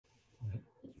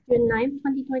June 9th,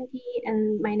 2020,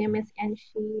 and my name is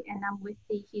Anshi, and I'm with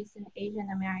the Houston Asian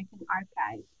American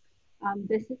Archives.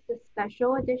 This is the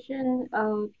special edition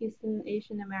of Houston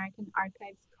Asian American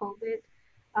Archives COVID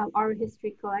Oral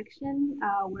History Collection,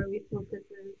 where we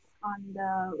focuses on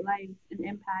the lives and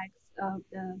impacts of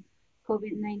the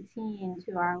COVID-19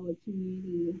 to our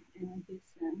community in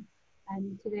Houston.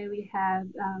 And today we have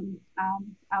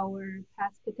our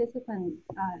past participant,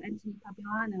 Anthony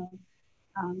Pabillano,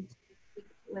 to speak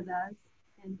with us.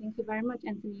 And thank you very much,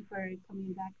 Anthony, for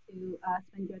coming back to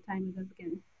spend your time with us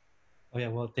again. Oh yeah,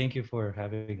 well, thank you for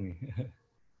having me.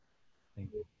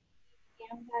 Thank you.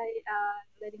 And by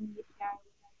letting me share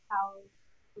with us how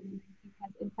COVID-19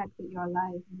 has impacted your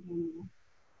life in general.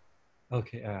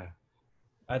 Okay,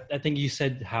 I think you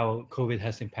said how COVID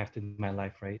has impacted my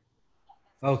life, right?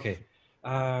 Okay.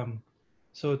 Um,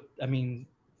 so I mean,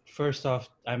 first off,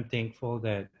 I'm thankful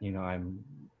that I'm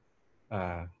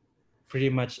uh, pretty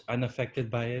much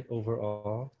unaffected by it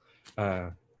overall. Uh,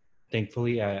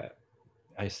 Thankfully, I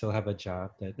still have a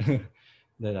job that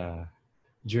that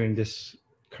during this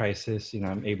crisis,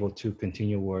 I'm able to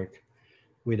continue work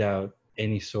without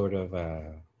any sort of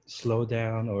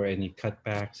slowdown or any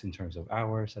cutbacks in terms of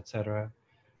hours, etc.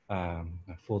 A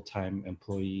full-time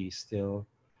employee still,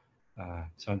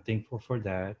 so I'm thankful for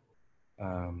that,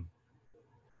 um,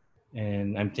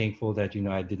 and I'm thankful that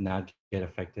I did not get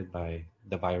affected by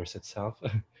the virus itself.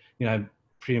 I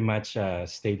pretty much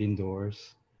stayed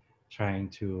indoors, trying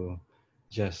to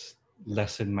just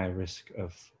lessen my risk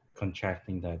of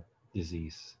contracting that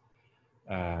disease.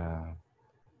 Uh,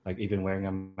 like even wearing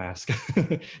a mask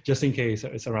just in case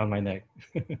it's around my neck.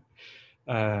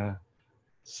 uh,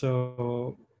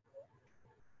 so,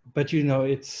 but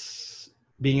it's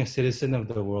being a citizen of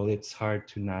the world, it's hard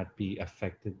to not be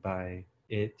affected by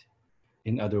it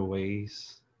in other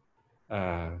ways.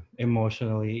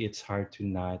 Emotionally, it's hard to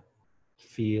not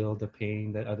feel the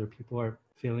pain that other people are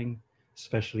feeling,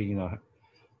 especially,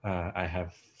 I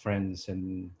have friends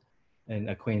and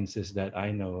acquaintances that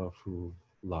I know of who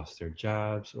lost their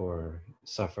jobs or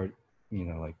suffered,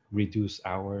 like reduced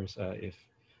hours, if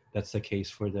that's the case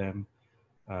for them.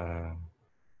 Uh,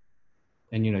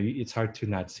 and it's hard to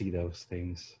not see those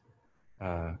things,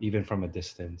 even from a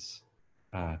distance,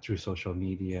 through social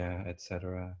media,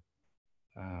 etc.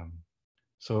 Um,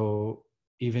 so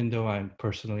even though I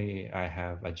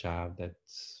have a job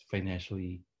that's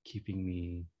financially keeping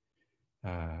me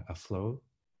afloat,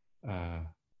 uh,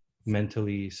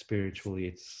 mentally,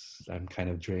 spiritually, I'm kind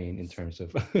of drained in terms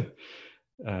of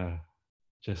uh,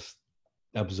 just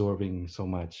absorbing so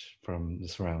much from the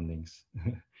surroundings.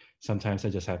 Sometimes I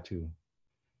just have to,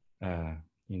 uh,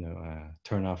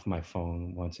 turn off my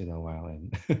phone once in a while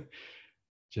and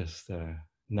just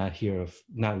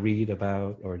not read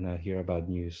about or not hear about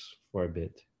news for a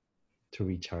bit to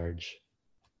recharge.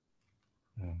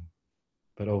 Uh,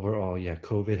 but overall, yeah,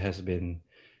 COVID has been,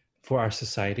 for our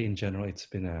society in general, it's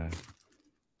been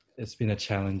a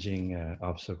challenging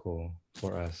obstacle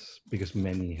for us because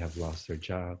many have lost their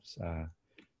jobs,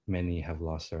 many have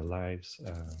lost their lives,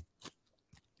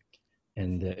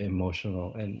 and the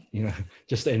emotional and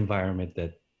just the environment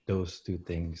that those two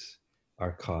things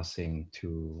are causing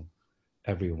to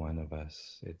every one of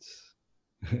us. It's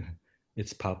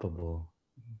it's palpable.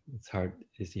 It's hard.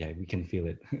 It's yeah, we can feel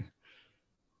it.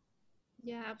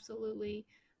 Yeah, absolutely.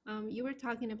 You were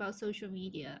talking about social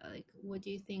media. Like, what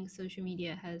do you think social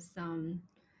media has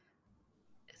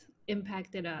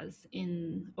impacted us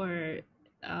in, or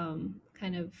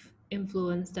kind of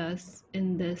influenced us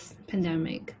in this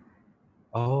pandemic?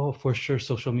 Oh, for sure,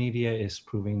 social media is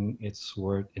proving its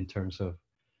worth in terms of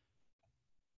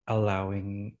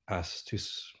allowing us to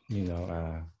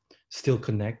still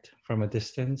connect from a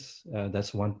distance.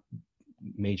 That's one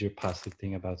major positive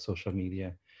thing about social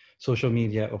media. Social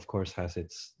media, of course, has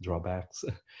its drawbacks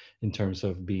in terms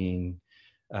of being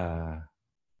uh,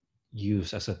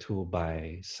 used as a tool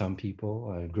by some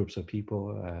people, groups of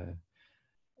people,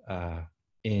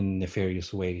 in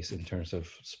nefarious ways in terms of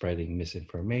spreading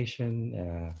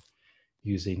misinformation,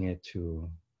 using it to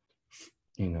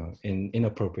in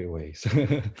inappropriate ways,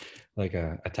 like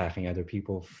attacking other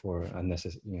people for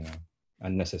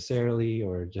unnecessarily,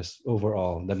 or just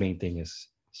overall. The main thing is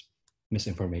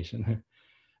misinformation.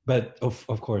 But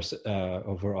of course,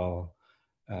 overall,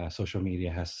 social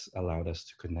media has allowed us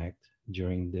to connect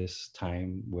during this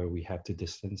time where we have to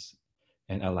distance,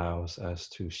 and allows us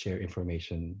to share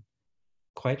information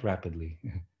quite rapidly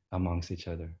amongst each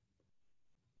other.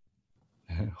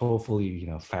 Hopefully,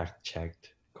 fact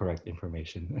checked, correct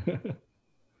information.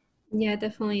 Yeah,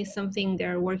 definitely something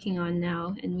they're working on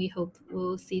now, and we hope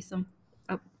we'll see some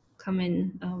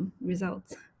upcoming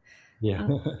results. Yeah,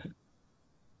 Um,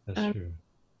 that's um, true.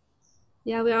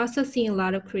 yeah, we're also seeing a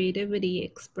lot of creativity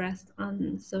expressed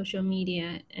on social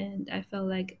media, and I feel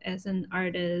like as an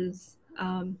artist,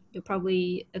 you're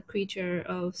probably a creature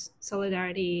of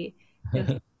solidarity.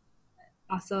 You're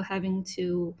also having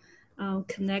to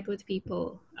connect with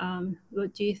people.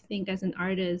 What do you think, as an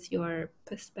artist, your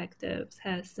perspectives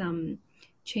has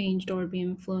changed or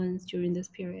been influenced during this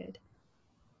period?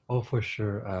 Oh, for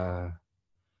sure.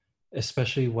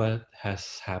 Especially what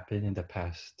has happened in the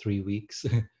past 3 weeks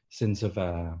since of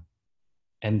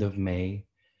end of May.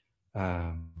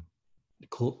 Um,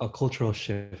 a cultural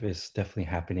shift is definitely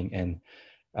happening, and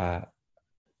uh,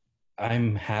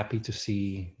 I'm happy to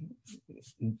see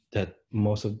that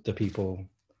most of the people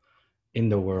in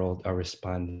the world are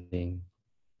responding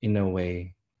in a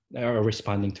way, are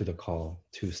responding to the call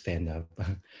to stand up.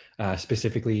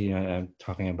 Specifically, I'm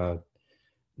talking about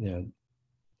you know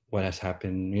what has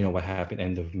happened. What happened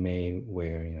end of May,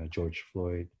 where George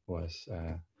Floyd was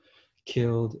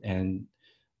killed, and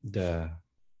the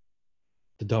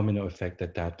the domino effect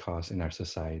that that caused in our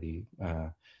society,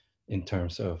 in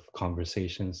terms of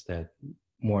conversations that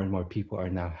more and more people are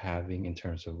now having in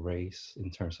terms of race, in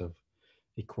terms of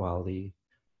equality,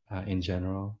 in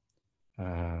general,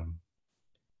 um,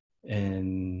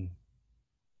 and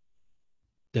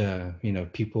the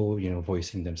people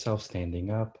voicing themselves,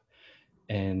 standing up,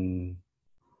 and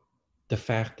the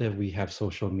fact that we have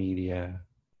social media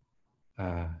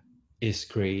uh, is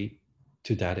great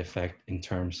to that effect, in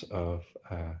terms of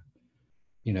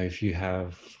if you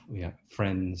have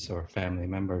friends or family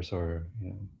members, or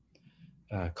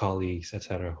colleagues,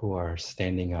 etc., who are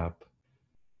standing up,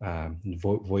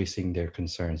 voicing their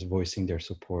concerns, voicing their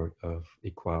support of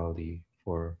equality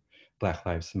for Black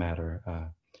Lives Matter.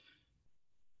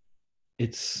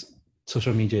 It's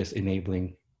Social media is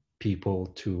enabling people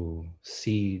to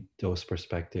see those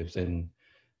perspectives, and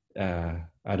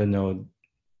I don't know,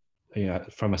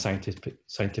 from a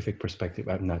scientific perspective,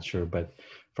 I'm not sure, but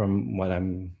from what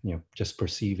I'm just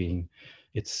perceiving,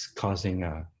 it's causing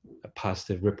a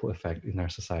positive ripple effect in our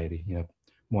society.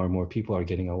 More and more people are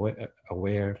getting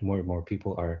aware. More and more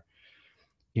people are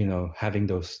having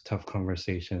those tough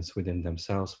conversations within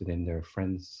themselves, within their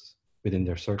friends, within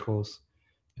their circles.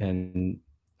 And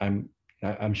i'm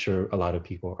I'm sure a lot of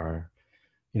people are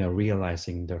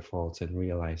realizing their faults, and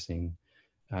realizing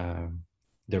um,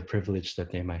 their privilege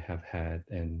that they might have had,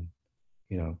 and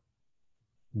you know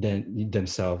then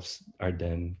themselves are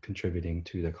then contributing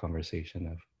to the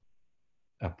conversation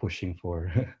of pushing for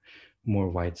more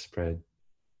widespread,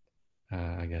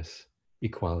 I guess,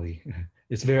 equality.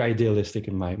 It's very idealistic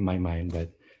in my mind,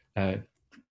 but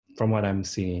from what I'm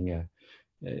seeing,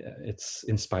 it's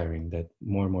inspiring that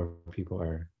more and more people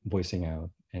are voicing out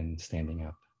and standing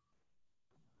up,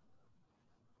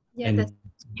 Yeah, that's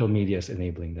and social media is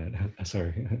enabling that.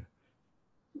 Sorry.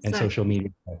 And sorry. social media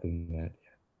is helping that.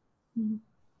 Mhm.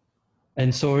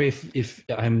 And sorry if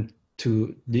I'm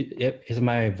too. Is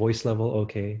my voice level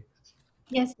okay?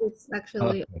 Yes, it's Oh,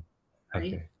 actually okay. sorry.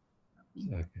 Okay.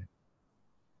 Okay.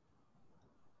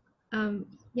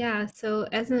 Yeah, so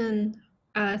as an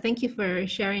thank you for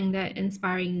sharing that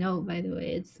inspiring note, by the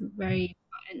way. It's very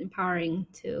empowering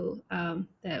to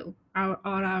that all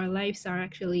our lives are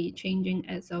actually changing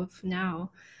as of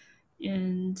now.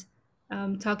 And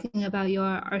talking about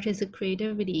your artistic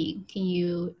creativity, can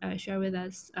you share with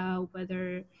us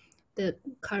whether the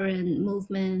current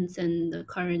movements and the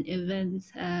current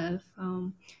events have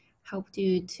helped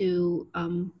you to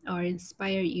or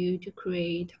inspire you to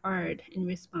create art in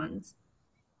response?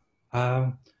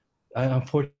 Um,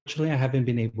 Unfortunately, I haven't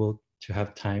been able to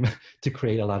have time to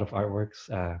create a lot of artworks.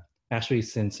 Actually,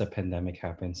 since the pandemic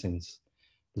happened, since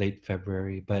late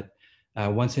February. But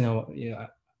once in a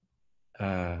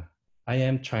I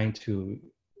am trying to.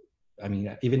 I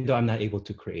mean, even though I'm not able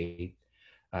to create,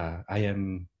 I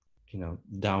am,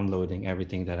 downloading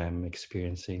everything that I'm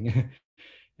experiencing,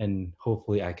 and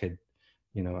hopefully I could,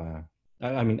 you know,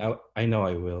 I mean, I know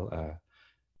I will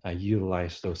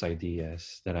utilize those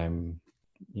ideas that I'm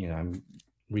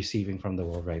receiving from the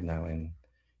world right now, and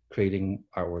creating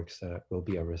artworks that will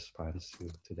be a response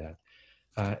to that.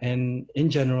 And in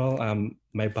general,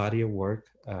 my body of work,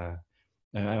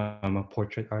 I'm a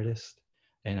portrait artist,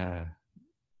 and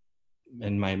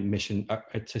my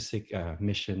artistic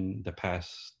mission, the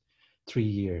past 3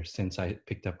 years since I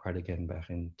picked up art again back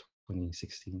in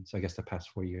 2016. So I guess the past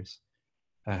 4 years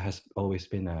has always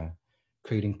been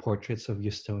creating portraits of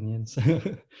Houstonians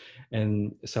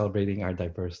and celebrating our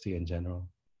diversity in general.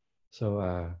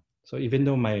 So so even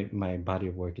though my body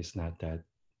of work is not that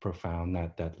profound,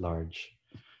 not that large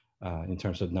in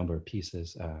terms of number of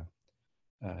pieces, uh,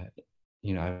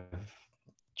 I've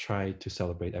tried to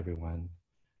celebrate everyone,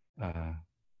 uh,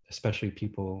 especially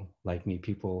people like me,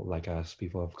 people like us,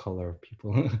 people of color,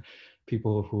 people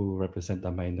people who represent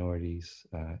the minorities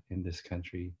in this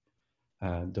country.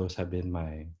 Those have been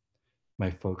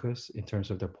my focus in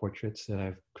terms of the portraits that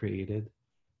I've created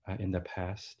in the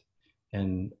past,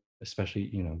 and especially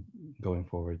going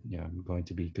forward. Yeah, I'm going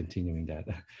to be continuing that.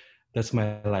 That's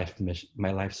my life mission.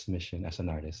 My life's mission as an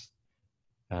artist: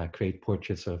 create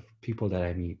portraits of people that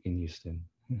I meet in Houston,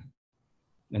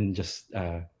 and just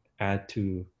add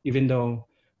to. Even though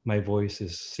my voice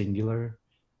is singular,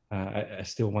 I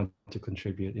still want to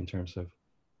contribute in terms of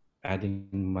adding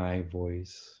my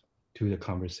voice to the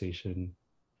conversation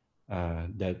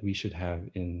that we should have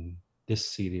in this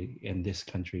city, in this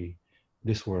country,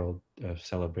 this world of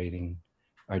celebrating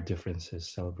our differences,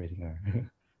 celebrating our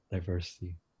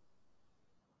diversity.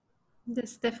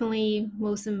 That's definitely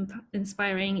most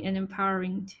inspiring and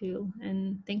empowering too.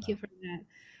 And thank you for that.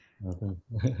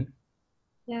 Okay.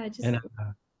 Yeah, just And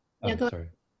yeah, oh, go sorry.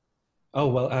 Oh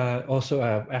well. Also,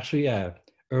 actually,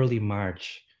 early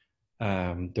March,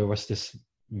 there was this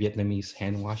Vietnamese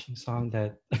hand washing song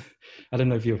that I don't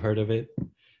know if you've heard of it.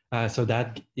 So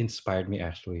that inspired me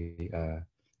actually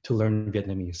to learn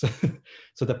Vietnamese.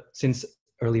 Since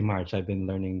early March, I've been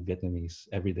learning Vietnamese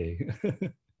every day.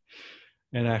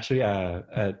 And actually,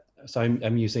 so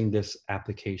I'm using this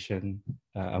application,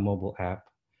 a mobile app,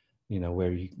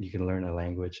 where you can learn a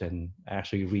language, and I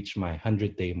actually reached my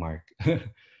 100-day mark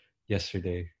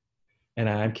yesterday. And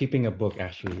I'm keeping a book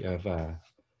actually of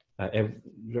ev-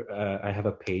 I have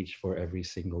a page for every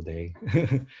single day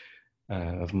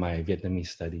of my Vietnamese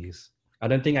studies. I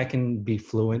don't think I can be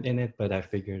fluent in it, but I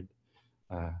figured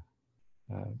uh,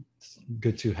 it's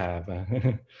good to have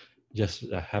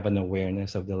just have an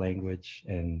awareness of the language.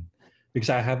 And because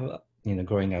I have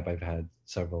growing up I've had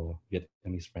several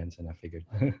Vietnamese friends, and I figured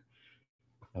that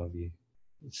would be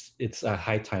it's a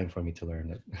high time for me to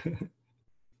learn it.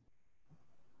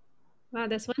 wow,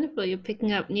 that's wonderful. You're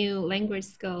picking up new language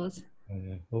skills.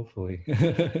 Hopefully.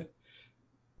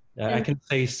 I And can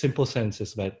say simple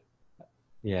sentences, but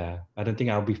yeah, I don't think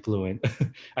I'll be fluent.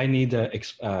 I need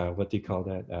what do you call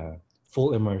that,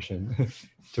 full immersion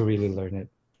to really learn it.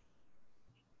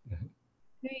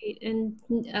 great. And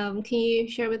can you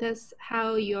share with us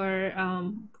how your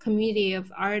community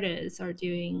of artists are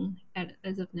doing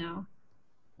as of now?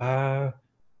 uh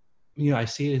I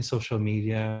see it in social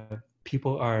media.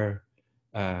 People are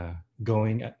uh,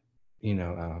 going, you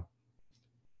know,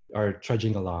 are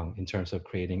trudging along in terms of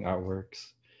creating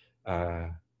artworks, uh,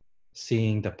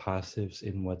 seeing the positives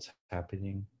in what's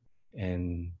happening,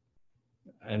 and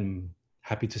I'm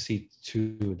happy to see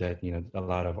too that a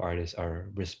lot of artists are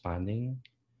responding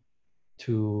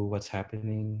to what's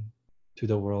happening to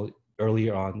the world.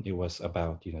 Earlier on, it was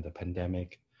about the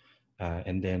pandemic,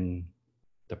 and then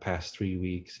the past 3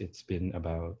 weeks, it's been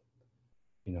about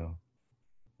you know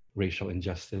racial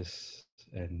injustice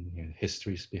and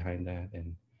histories behind that,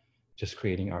 and just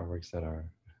creating artworks that are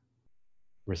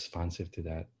responsive to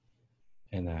that.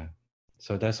 And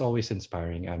so that's always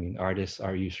inspiring. I mean, artists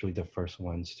are usually the first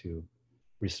ones to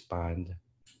respond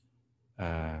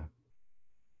uh,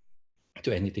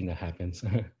 to anything that happens.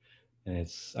 And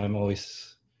I'm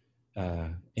always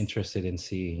interested in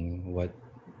seeing what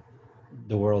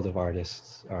the world of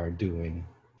artists are doing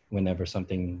whenever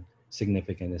something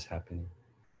significant is happening.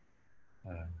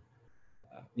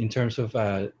 In terms of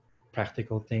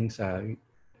practical things, a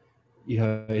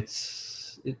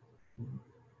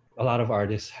lot of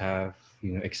artists have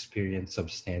experienced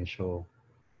substantial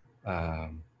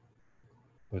um,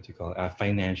 what do you call it,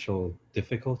 financial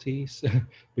difficulties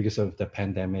because of the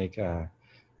pandemic. A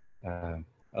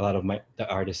lot of the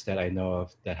artists that I know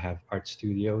of that have art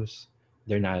studios,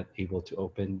 they're not able to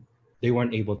open. They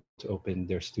weren't able to open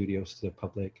their studios to the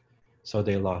public, so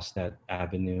they lost that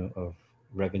avenue of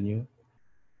revenue.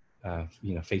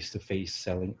 Face to face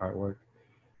selling artwork.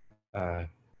 Uh,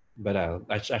 but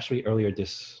actually earlier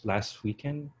this last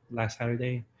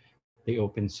Saturday, they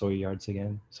opened soy yards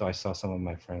again. So I saw some of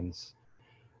my friends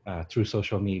through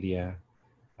social media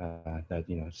that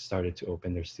started to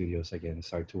open their studios again,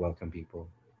 started to welcome people.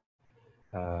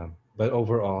 But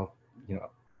overall, you know,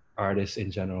 artists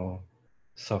in general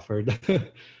suffered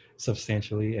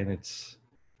substantially, and it's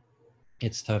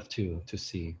tough to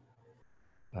see.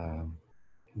 Um,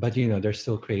 but they're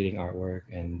still creating artwork,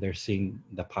 and they're seeing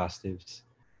the positives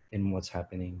in what's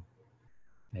happening.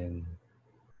 And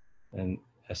and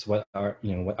as what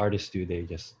artists do, they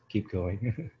just keep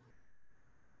going.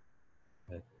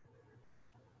 but,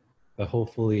 but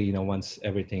hopefully, once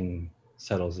everything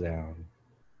settles down,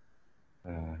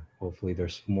 hopefully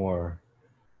there's more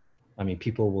I mean,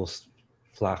 people will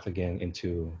flock again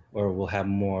into, or will have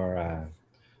more,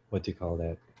 what do you call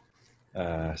that?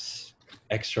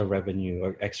 Extra revenue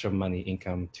or extra money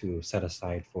income to set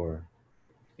aside for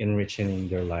enriching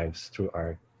their lives through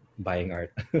art, buying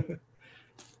art.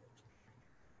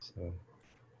 So,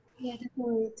 Yeah,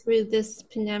 definitely. Through this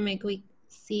pandemic, we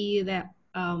see that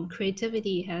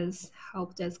creativity has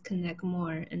helped us connect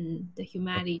more and the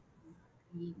humanity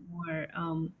be more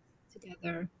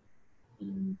together.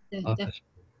 oh, Definitely,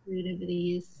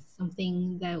 creativity is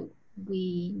something that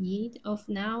we need of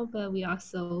now, but we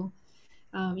also,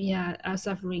 yeah, are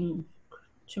suffering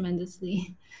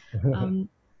tremendously. Um,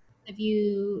 have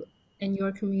you and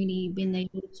your community been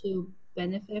able to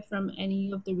benefit from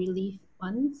any of the relief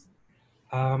funds?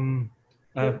 um,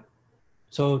 uh,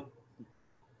 so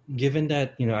given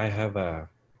that I have a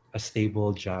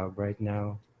stable job right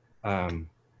now, um,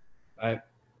 I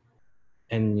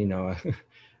and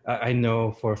I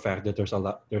know for a fact that there's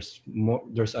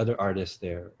other artists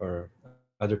there or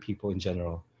other people in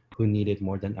general who need it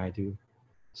more than I do.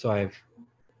 So I've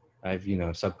I've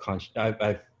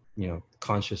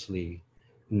consciously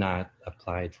not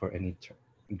applied for any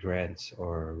grants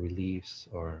or reliefs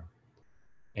or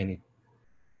any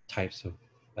types of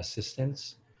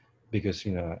assistance because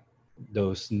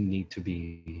those need to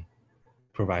be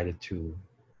provided to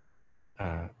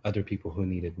other people who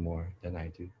need it more than I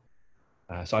do.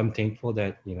 So I'm thankful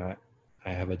that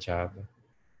I have a job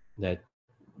that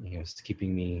is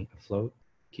keeping me afloat,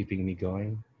 keeping me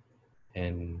going,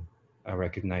 and I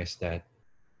recognize uh,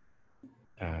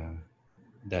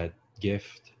 that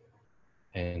gift,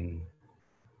 and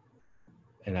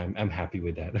I'm happy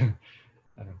with that.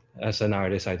 As an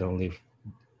artist, I don't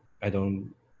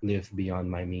live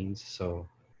beyond my means, so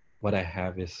what I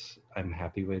have is I'm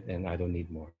happy with, and I don't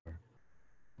need more.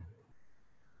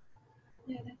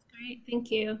 Yeah, that's great.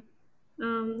 Thank you.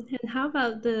 And how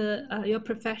about the your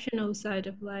professional side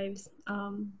of lives?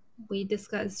 We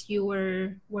discussed you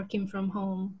were working from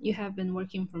home. You have been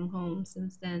working from home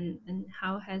since then, and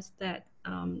how has that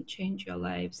changed your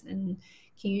lives? And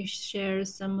can you share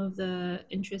some of the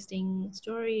interesting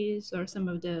stories or some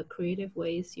of the creative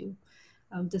ways you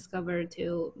discovered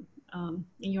to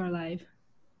in your life?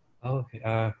 Oh,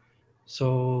 okay.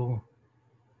 So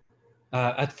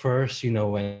at first,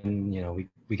 when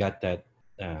we got uh,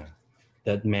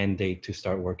 that mandate to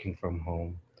start working from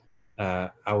home,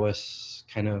 I was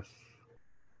kind of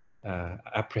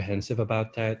apprehensive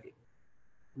about that,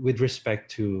 with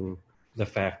respect to the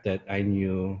fact that I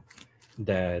knew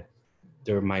that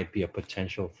there might be a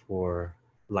potential for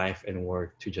life and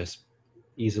work to just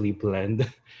easily blend,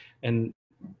 and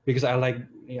because I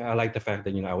like the fact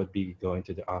that I would be going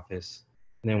to the office,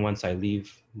 and then once I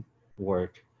leave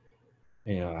work,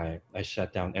 I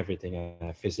shut down everything, and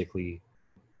I physically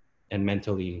and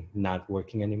mentally not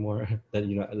working anymore. That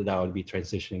that I would be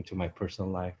transitioning to my personal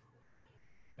life.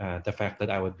 The fact that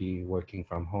I would be working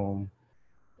from home,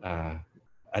 uh,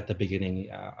 at the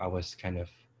beginning, I was kind of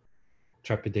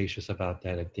trepidatious about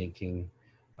that and thinking,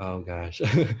 oh gosh,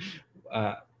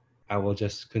 uh, I will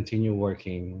just continue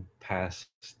working past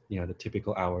the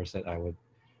typical hours that I would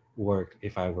work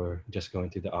if I were just going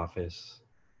to the office,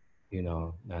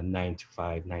 9 to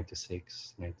 5, 9 to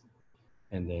 6,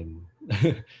 and then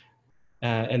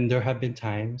and there have been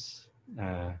times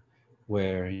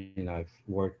where I've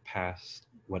worked past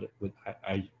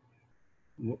I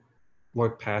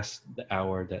work past the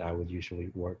hour that I would usually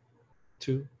work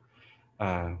to.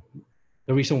 Uh,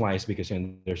 the reason why is because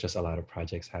there's just a lot of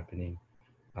projects happening.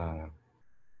 Uh,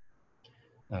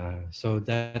 so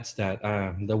that's that.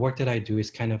 The work that I do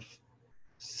is kind of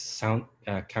sound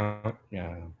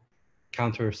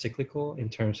counter cyclical in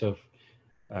terms of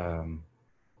um,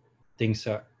 things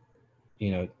are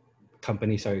you know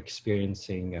companies are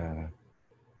experiencing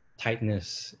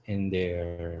tightness in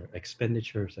their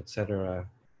expenditures, etc.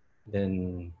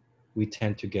 Then we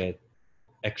tend to get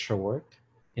extra work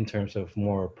in terms of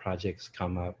more projects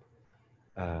come up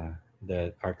uh,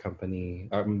 that our company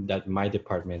or that my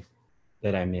department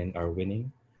that I'm in are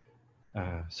winning.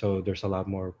 So there's a lot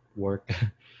more work.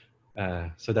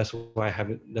 So that's why I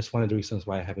haven't. That's one of the reasons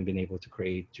why I haven't been able to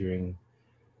create during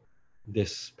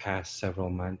this past several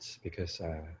months because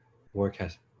work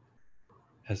has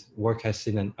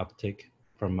seen an uptick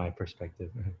from my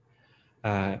perspective.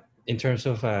 In terms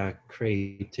of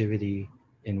creativity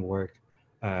in work,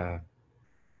 uh,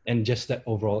 and just the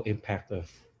overall impact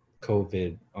of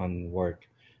COVID on work.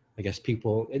 I guess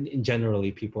people, in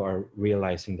generally, people are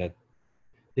realizing that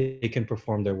they can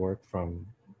perform their work from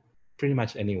pretty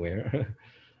much anywhere.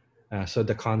 So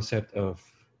the concept of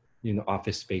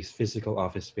office space, physical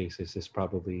office spaces, is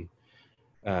probably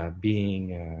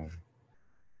being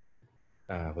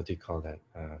what do you call that?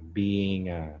 Being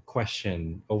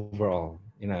questioned overall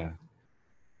in a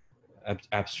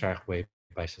abstract way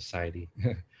by society.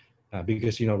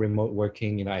 Because remote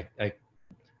working,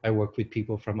 I work with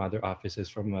people from other offices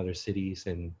from other cities,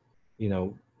 and you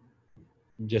know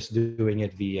just doing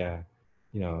it via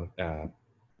you know uh,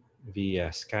 via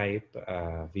Skype,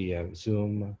 via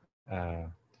Zoom,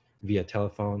 via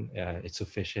telephone. It's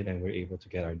sufficient, and we're able to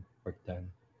get our work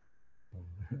done.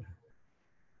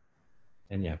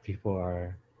 And yeah, people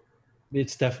are.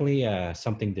 It's definitely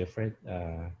something different.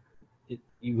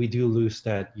 We do lose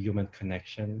that human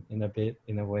connection in a bit,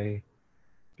 in a way,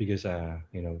 because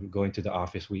going to the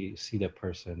office, we see the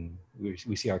person,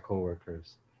 we see our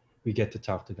coworkers, we get to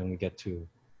talk to them, we get to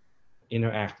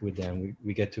interact with them,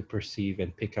 we get to perceive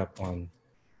and pick up on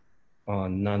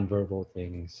nonverbal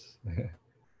things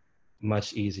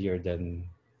much easier than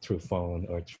through phone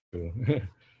or through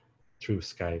through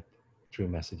Skype, through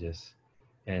messages,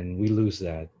 and we lose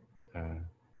that.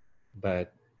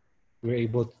 But we're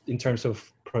able, in terms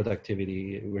of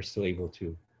productivity, we're still able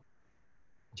to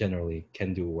generally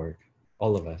can do work,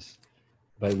 all of us,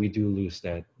 but we do lose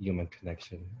that human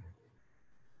connection.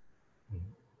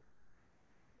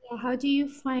 Yeah, how do you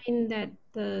find that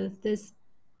this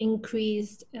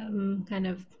increased kind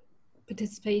of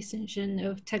participation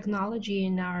of technology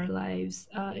in our lives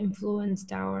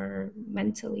influenced our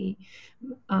mental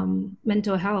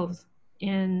health?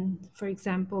 And for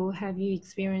example, have you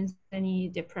experienced any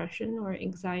depression or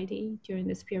anxiety during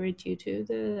this period due to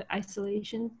the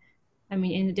isolation? I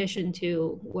mean, in addition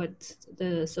to what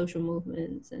the social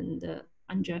movements and the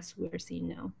unrest we're seeing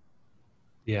now.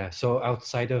 Yeah, so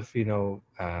outside of the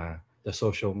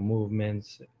social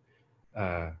movements,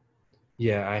 uh,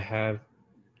 yeah, I have,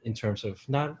 in terms of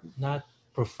not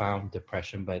profound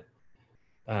depression, but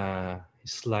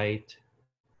slight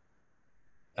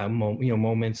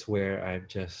moments where I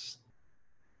just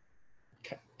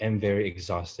am very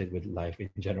exhausted with life in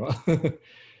general.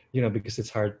 Because it's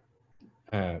hard.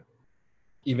 Uh,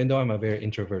 Even though I'm a very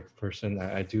introvert person,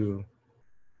 I do,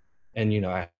 and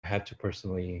I had to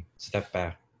personally step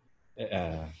back,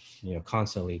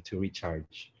 constantly to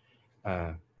recharge.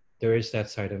 Uh, there is that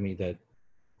side of me that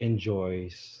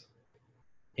enjoys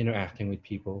interacting with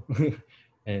people,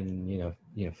 and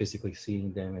physically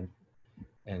seeing them,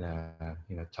 and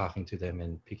talking to them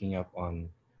and picking up on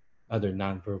other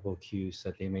nonverbal cues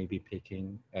that they may be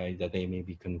picking, that they may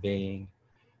be conveying,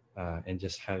 and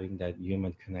just having that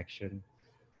human connection.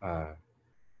 Uh,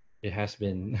 it has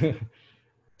been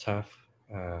tough,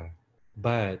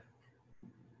 but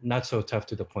not so tough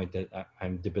to the point that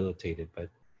I'm debilitated. But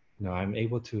I'm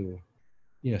able to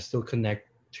still connect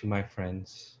to my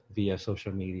friends via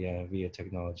social media, via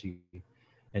technology,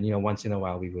 and once in a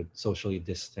while we would socially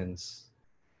distance,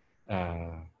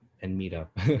 uh, and meet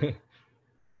up.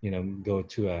 Go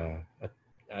to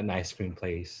an ice cream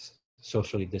place,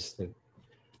 socially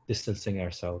distancing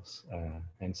ourselves,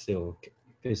 and still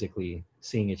physically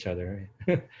seeing each other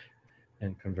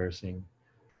and conversing.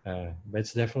 But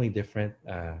it's definitely different,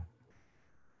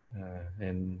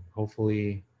 and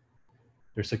hopefully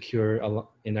there's a cure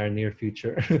in our near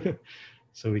future,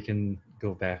 so we can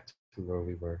go back to where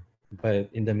we were. But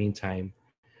in the meantime,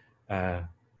 uh,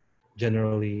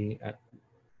 generally,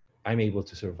 I'm able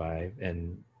to survive,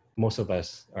 and most of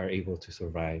us are able to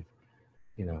survive,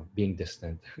 being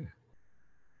distant.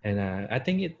 And I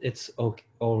think it's okay,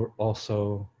 or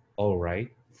also all right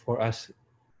for us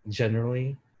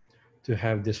generally to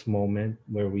have this moment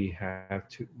where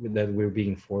that we're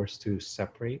being forced to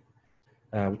separate.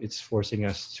 It's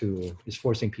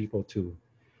forcing people to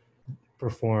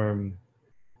perform,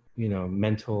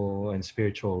 mental and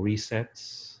spiritual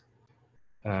resets,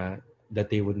 uh, that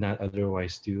they would not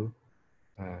otherwise do,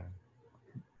 uh,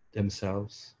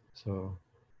 themselves. So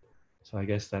I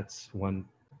guess that's one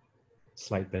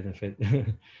slight benefit,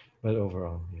 but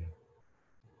overall, yeah.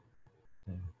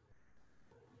 Yeah.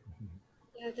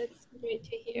 Yeah, that's great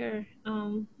to hear.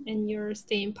 And you're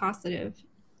staying positive.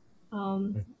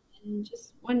 Um, and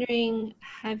just wondering,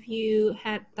 have you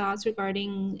had thoughts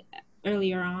regarding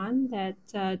earlier on that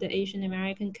the Asian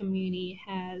American community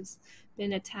has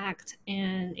been attacked,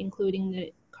 and including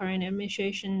the current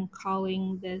administration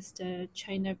calling this the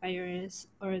China virus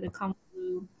or the Kung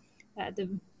flu at the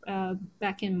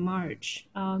back in March?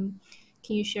 Can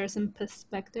you share some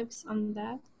perspectives on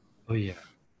that? Oh yeah,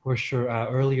 for sure.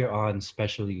 Earlier on,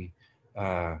 especially,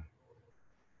 uh,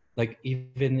 like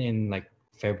even in like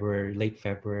February, late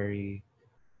February,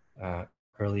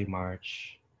 early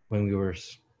March, when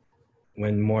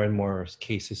when more and more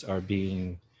cases are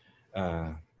being,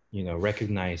 uh,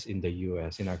 recognized in the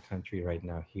U.S., in our country right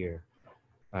now here.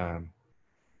 Um,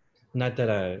 not that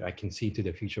I can see to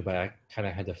the future, but I kind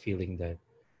of had a feeling that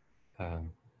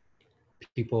um,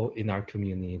 people in our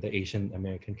community, the Asian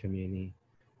American community,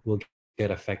 will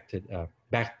get affected.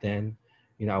 Back then,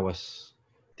 I was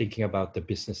thinking about the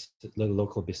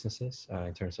local businesses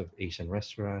in terms of Asian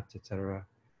restaurants, etc.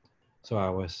 So I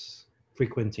was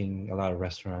frequenting a lot of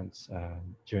restaurants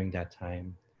during that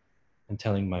time and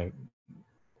telling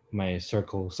my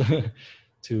circles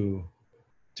to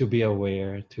to be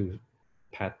aware, to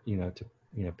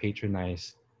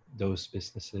patronize those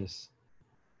businesses.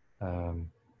 Um,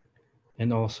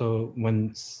 and also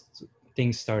when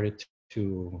things started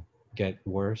to get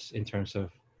worse in terms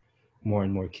of more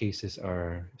and more cases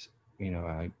are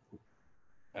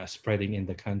spreading in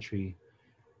the country,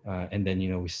 and then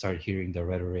we start hearing the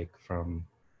rhetoric from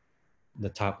the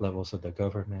top levels of the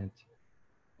government,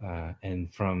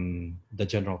 and from the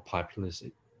general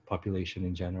population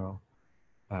in general.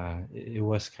 It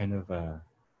was kind of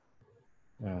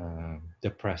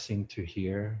depressing to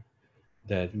hear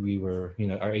that we were,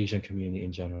 our Asian community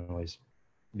in general is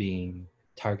being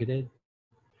targeted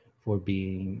for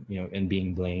being, and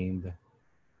being blamed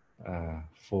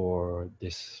for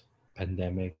this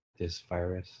pandemic, this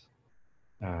virus.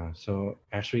 So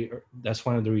actually, that's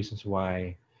one of the reasons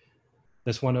why.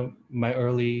 That's one of my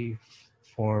early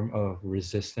form of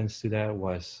resistance to that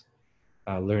was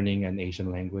learning an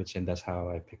Asian language, and that's how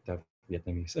I picked up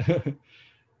Vietnamese.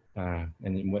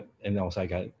 And also I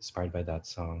got inspired by that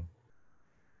song.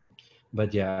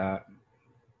 But yeah,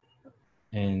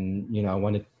 and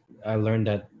I learned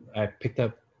that I picked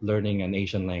up learning an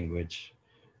Asian language,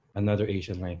 another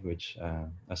Asian language,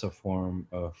 as a form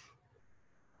of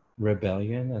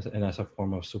rebellion, and as a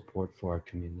form of support for our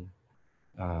community.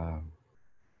 Um,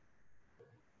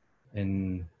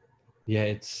 and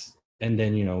yeah, and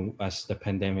then as the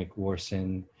pandemic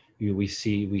worsened, we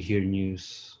hear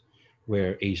news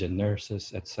where Asian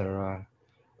nurses, etc.,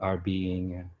 are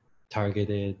being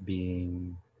targeted,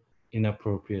 being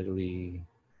inappropriately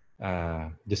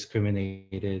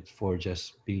discriminated for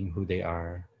just being who they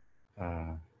are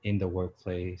uh, in the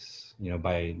workplace,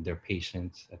 by their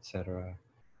patients, etc.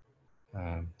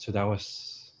 So that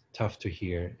was tough to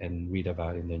hear and read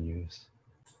about in the news.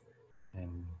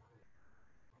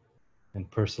 And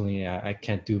personally, I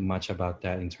can't do much about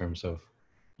that in terms of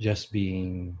just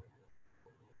being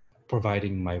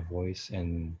providing my voice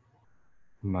and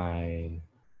my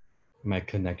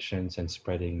connections and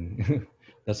spreading.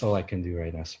 That's all I can do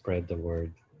right now. Spread the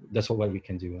word. That's what we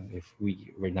can do if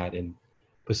we're not in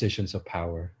positions of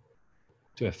power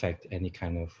to affect any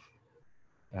kind of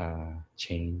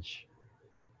change.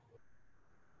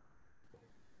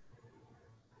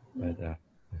 But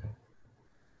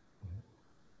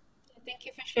Thank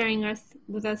you for sharing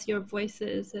with us your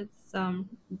voices. It's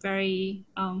very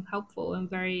helpful and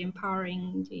very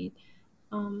empowering indeed.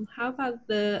 How about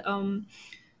the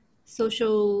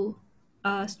social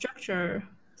structure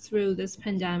through this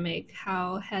pandemic?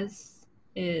 How has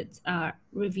it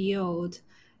revealed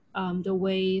the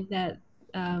way that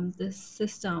the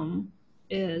system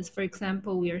is? For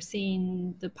example, we are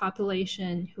seeing the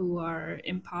population who are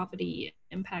in poverty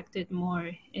impacted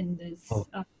more in this oh,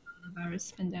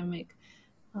 coronavirus pandemic.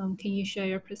 Can you share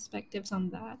your perspectives on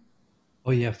that?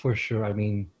 oh yeah, for sure. I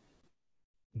mean,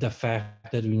 the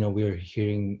fact that we're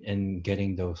hearing and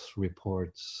getting those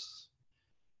reports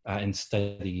and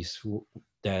studies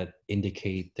that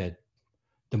indicate that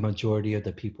the majority of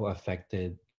the people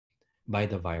affected by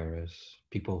the virus,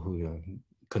 people who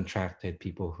contracted,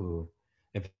 people who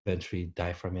eventually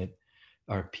die from it,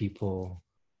 are people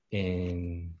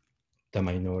in the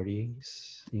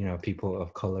minorities, people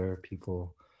of color,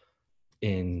 people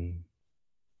in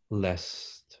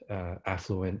less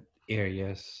affluent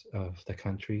areas of the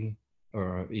country,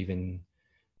 or even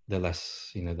the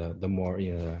less, the more,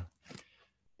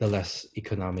 the less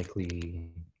economically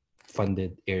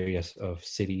funded areas of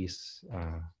cities.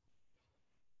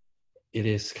 It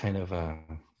is kind of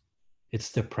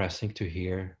it's depressing to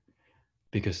hear,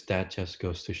 because that just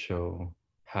goes to show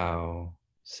how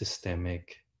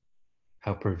systemic,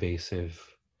 how pervasive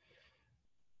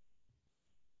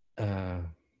uh,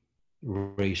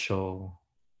 racial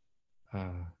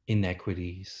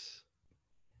inequities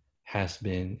has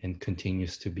been and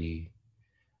continues to be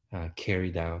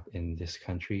carried out in this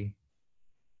country.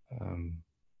 Um,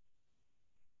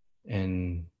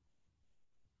 and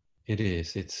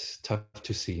it's tough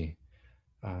to see.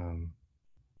 Um,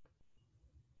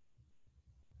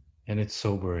 and it's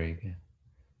sobering.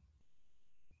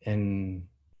 And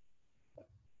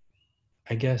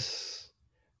I guess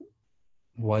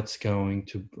what's going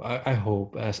to, I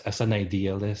hope, as an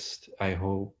idealist, I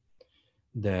hope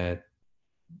that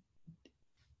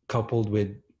coupled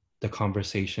with the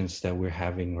conversations that we're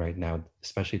having right now,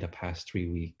 especially the past 3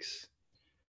 weeks,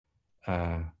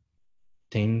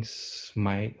 things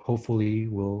might hopefully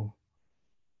will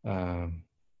um,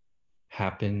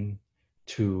 happen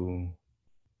to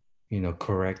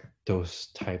correct those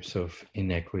types of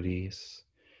inequities.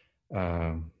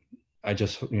 um, I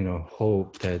just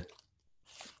hope that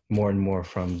more and more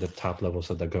from the top levels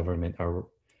of the government are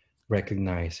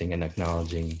recognizing and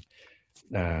acknowledging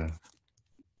uh,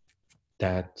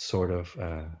 that sort of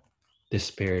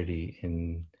disparity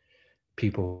in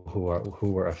people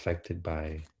who were affected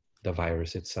by the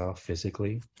virus itself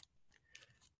physically.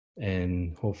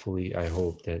 And hopefully I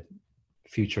hope that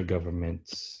future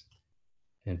governments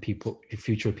and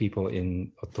future people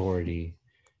in authority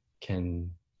can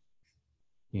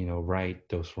right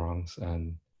those wrongs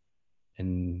and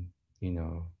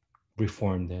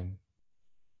reform them,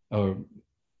 or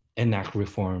enact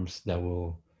reforms that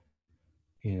will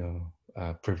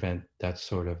prevent that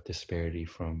sort of disparity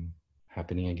from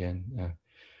happening again.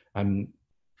 I'm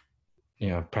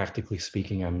practically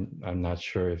speaking, I'm not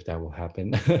sure if that will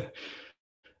happen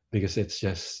because it's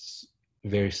just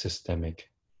very systemic,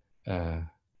 uh,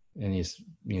 and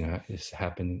it's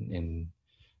happened in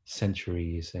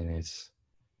centuries, and it's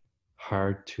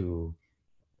hard to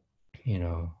you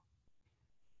know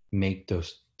make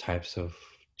those types of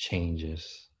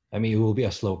changes. I mean, it will be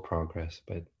a slow progress,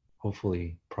 but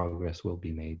hopefully progress will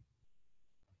be made.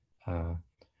 Uh,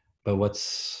 but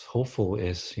what's hopeful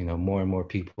is more and more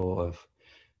people of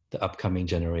the upcoming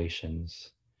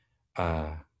generations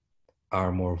uh,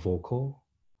 are more vocal,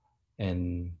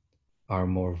 and are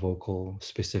more vocal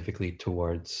specifically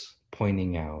towards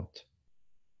pointing out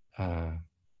uh,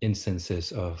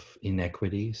 instances of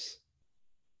inequities.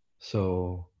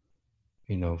 So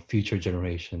future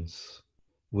generations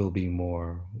will be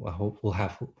more. I hope will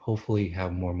have hopefully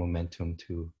have more momentum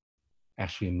to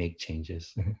actually make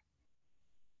changes.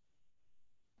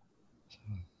 So,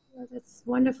 Well, that's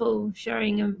wonderful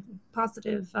sharing of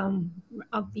positive,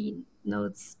 upbeat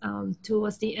notes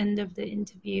towards the end of the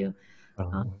interview. Uh,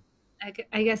 um,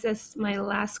 I guess that's my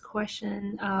last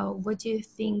question. What do you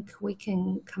think we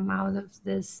can come out of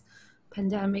this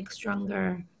pandemic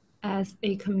stronger as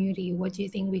a community? What do you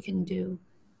think we can do?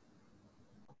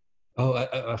 oh,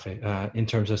 okay. In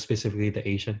terms of specifically the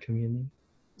Asian community.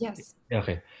 Yes.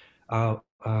 Okay. Uh,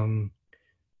 um,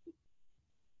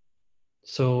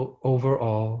 so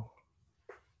overall,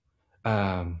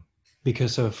 um,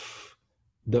 because of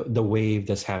the wave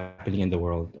that's happening in the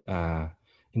world,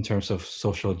 in terms of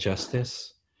social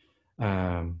justice,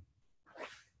 um,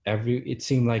 it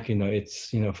seemed like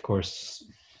it's of course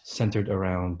centered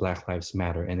around Black Lives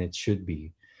Matter, and it should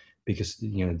be, because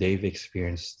they've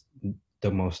experienced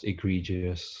the most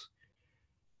egregious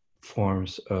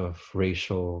forms of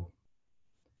racial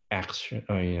action,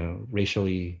 or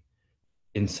racially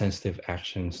insensitive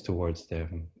actions towards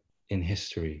them in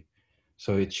history.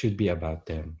 So it should be about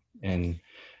them. And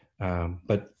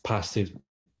but positive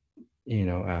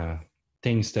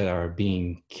things that are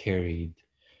being carried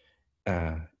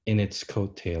in its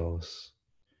coattails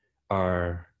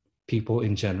are people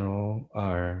in general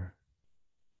are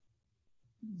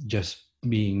just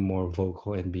being more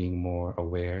vocal and being more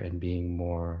aware and being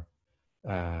more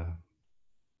uh,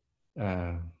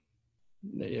 uh,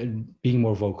 being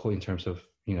more vocal in terms of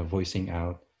voicing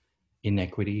out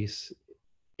inequities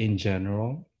in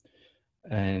general.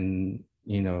 And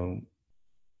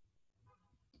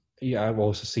yeah, I've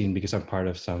also seen, because I'm part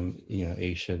of some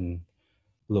Asian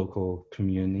local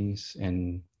communities,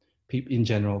 and in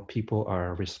general people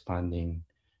are responding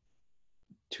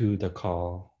to the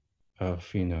call of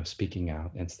speaking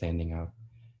out and standing out.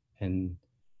 And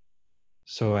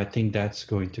so I think that's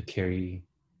going to carry,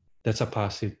 that's a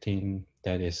positive thing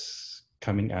that is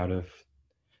coming out of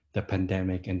the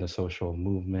pandemic and the social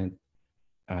movement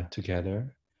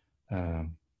together.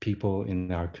 People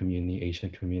in our community, Asian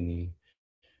community,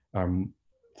 are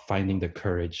finding the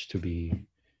courage to be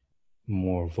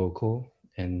more vocal.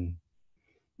 And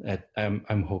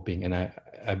I'm hoping, and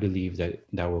I believe that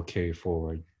that will carry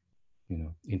forward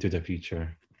into the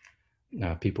future.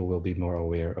 People will be more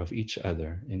aware of each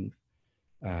other in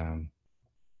um,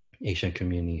 Asian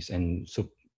communities, and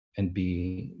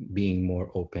being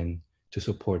more open to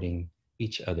supporting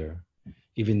each other,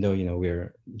 even though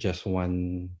we're just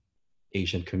one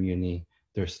Asian community.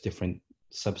 There's different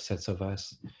subsets of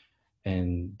us,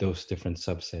 and those different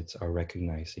subsets are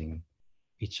recognizing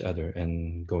each other.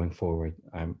 And going forward,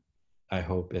 I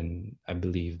hope and I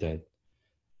believe that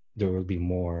there will be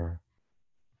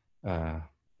uh,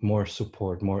 more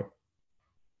support, more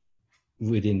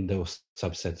within those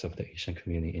subsets of the Asian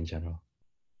community in general.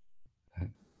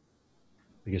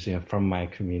 because from my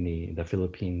community, the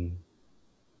Filipino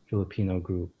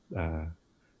group,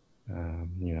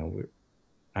 you know,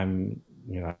 I'm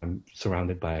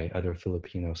surrounded by other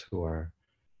Filipinos who are,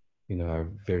 are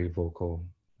very vocal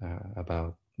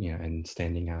about, and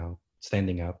standing up,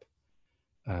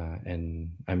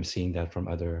 and I'm seeing that from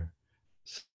other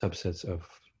subsets of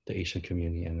the Asian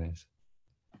community,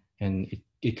 and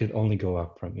it could only go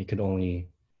up from, it could only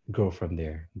grow from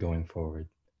there going forward,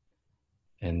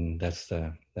 and that's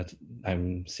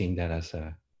I'm seeing that as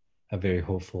a very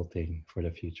hopeful thing for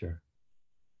the future.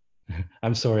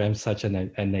 I'm sorry, I'm such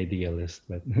an idealist,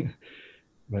 but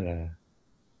but I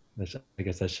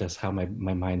guess that's just how my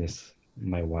mind is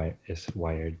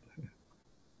wired.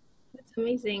 That's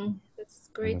amazing. That's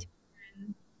great Uh, to hear.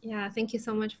 And yeah, thank you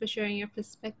so much for sharing your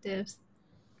perspectives.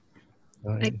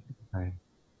 Like, I,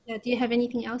 yeah, do you have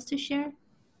anything else to share?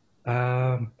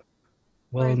 um,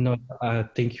 well, Or no.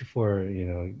 Thank you for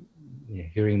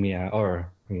hearing me out,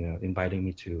 or inviting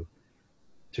me to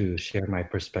share my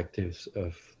perspectives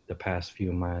of the past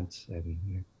few months,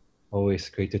 and always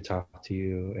great to talk to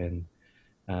you. And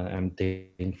I'm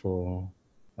thankful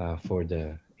for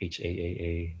the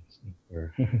HAAA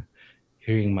for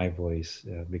hearing my voice,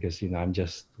 because I'm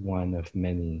just one of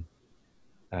many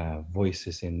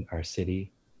voices in our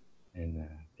city, and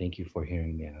thank you for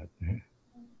hearing me out. thank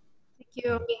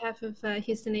you on behalf of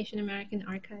Houston Asian American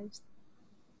Archives.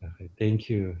 Okay, thank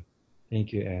you,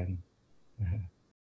 Anne.